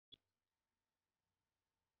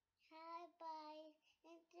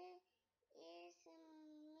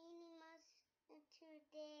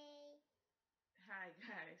today. Hi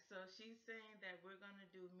guys. So she's saying that we're gonna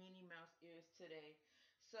do Minnie Mouse ears today.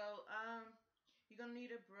 So you're gonna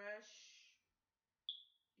need a brush,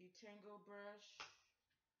 detangle brush,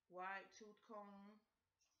 wide tooth comb,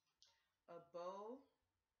 a bow,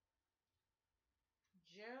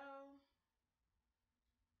 gel,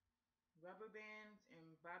 rubber bands,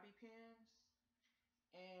 and bobby pins.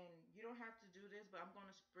 And you don't have to do this, but I'm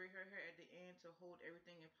gonna spray her hair at the end to hold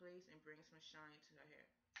everything in place and bring some shine to her hair.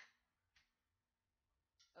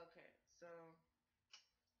 Okay, so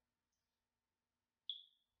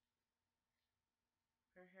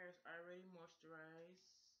her hair is already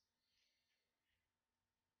moisturized.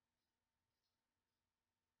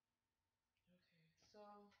 Okay, so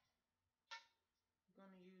I'm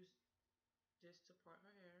gonna use this to part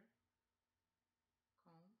her hair,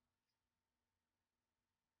 comb.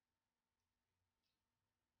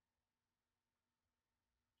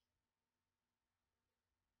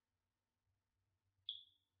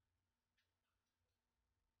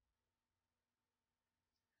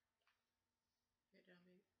 Get down,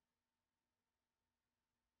 baby.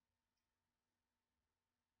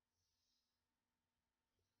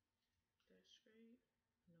 That straight.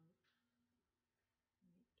 Nope.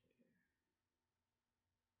 Right there.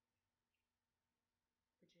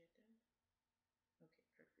 Put your head down. Okay,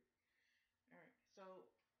 perfect. All right.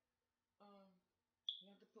 So you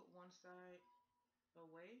have to put one side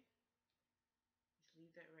away. Just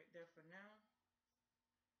leave that right there for now.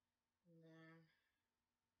 And then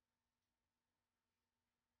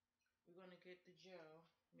we're gonna get the gel.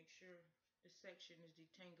 Make sure the section is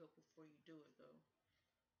detangled before you do it, though.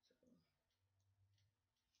 So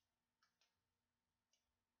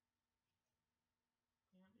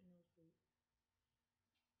behind the nose loop.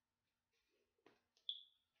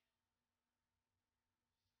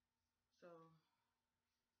 So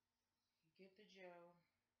you get the gel,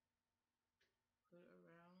 put it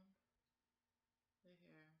around the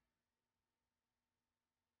hair.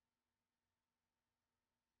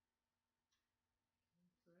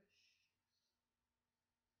 Brush.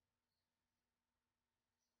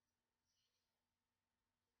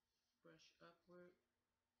 Brush upward.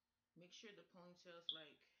 Make sure the ponytail's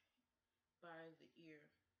like by the ear.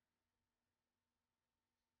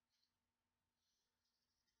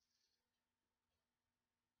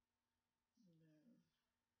 And then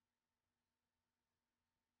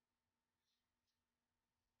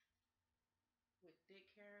with thick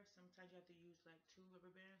hair, sometimes you have to use like 2 rubber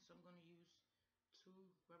bands. So I'm going to use 2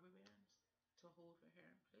 rubber bands to hold her hair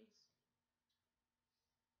in place.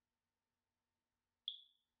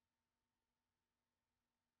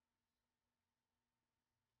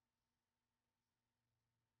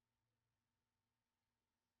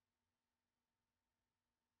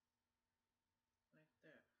 Like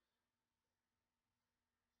that.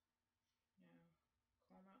 Now,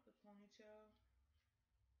 comb out the ponytail.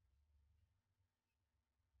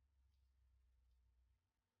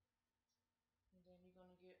 And then you're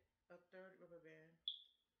going to get a third rubber band.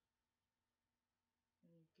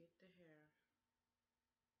 And you get the hair.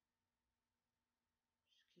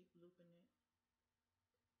 Just keep looping it.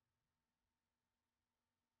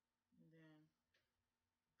 And then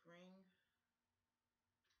bring,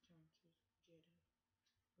 turn to Jada.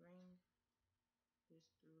 Bring this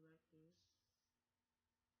through like this.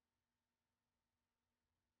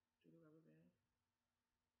 Through the rubber band.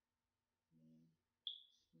 And then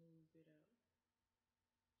smooth it out.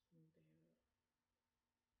 Smooth the hair out.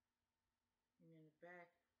 And then the back,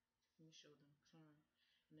 let me show them. Turn around.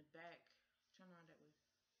 In the back, turn around that way.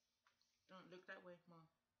 Don't look that way, Mom.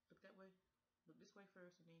 Look that way. Look this way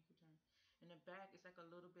first, and then you can turn. In the back, it's like a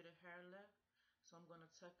little bit of hair left, so I'm gonna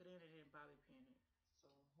tuck it in and then bobby pin it. So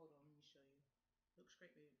hold on, let me show you. Look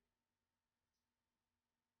straight, babe.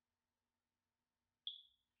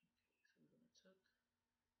 Okay, so we're gonna tuck that in the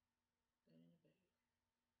back. There.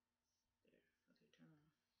 Okay, turn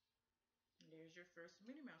around. And there's your first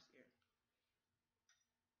Minnie Mouse ear.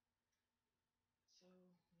 So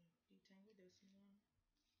detangle this one.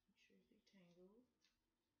 Make sure it's detangled.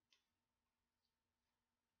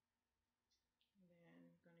 And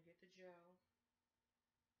then gonna get the gel.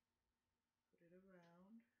 Put it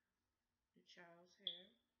around the child's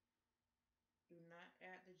hair. Do not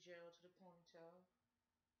add the gel to the ponytail.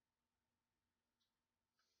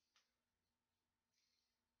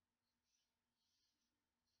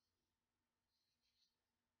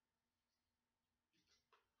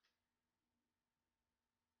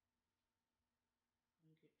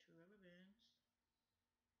 And get 2 rubber bands.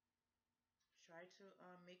 Try to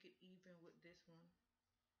make it even with this one.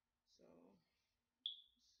 So let's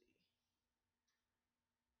see.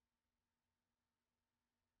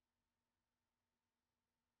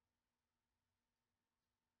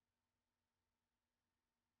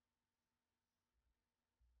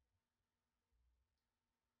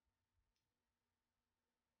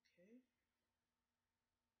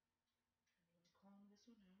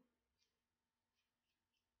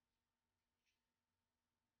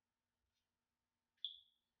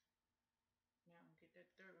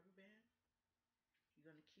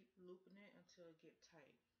 gonna keep looping it until it get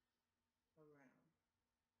tight around.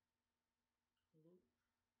 Loop.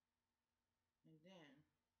 And then,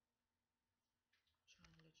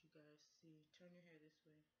 trying to let you guys see. Turn your hair this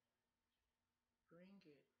way. Bring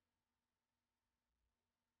it,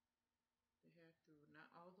 the hair through.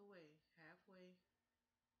 Not all the way. Halfway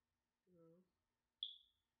through.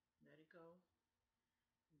 Let it go.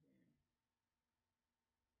 And then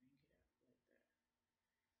bring it out like that.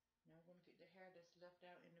 Now I'm going to get the hair that's left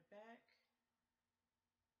out in the back.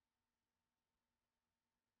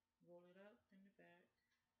 Roll it up in the back.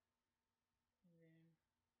 And then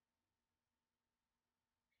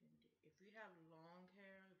pin it. If you have long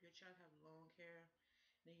hair, if your child have long hair,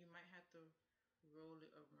 then you might have to roll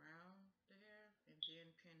it around the hair and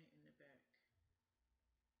then pin it in the back.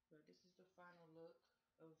 But this is the final look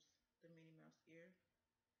of the Minnie Mouse ear.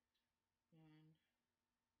 And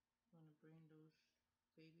I'm going to bring those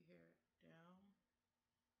baby hair down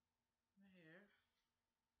the hair.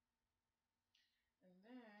 And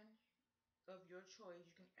then, of your choice,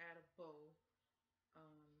 you can add a bow.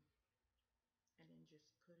 And then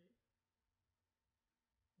just put it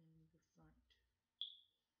in the front.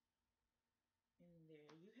 And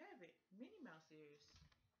there you have it. Minnie Mouse ears.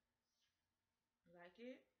 Like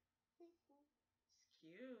it? It's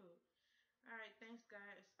cute. Alright, thanks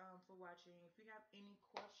guys for watching. If you have any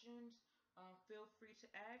questions, feel free to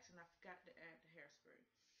ask. And I forgot to add the hairspray.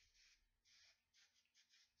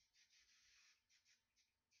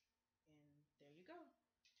 And there you go.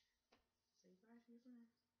 Say bye to your friends.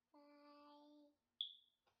 Bye.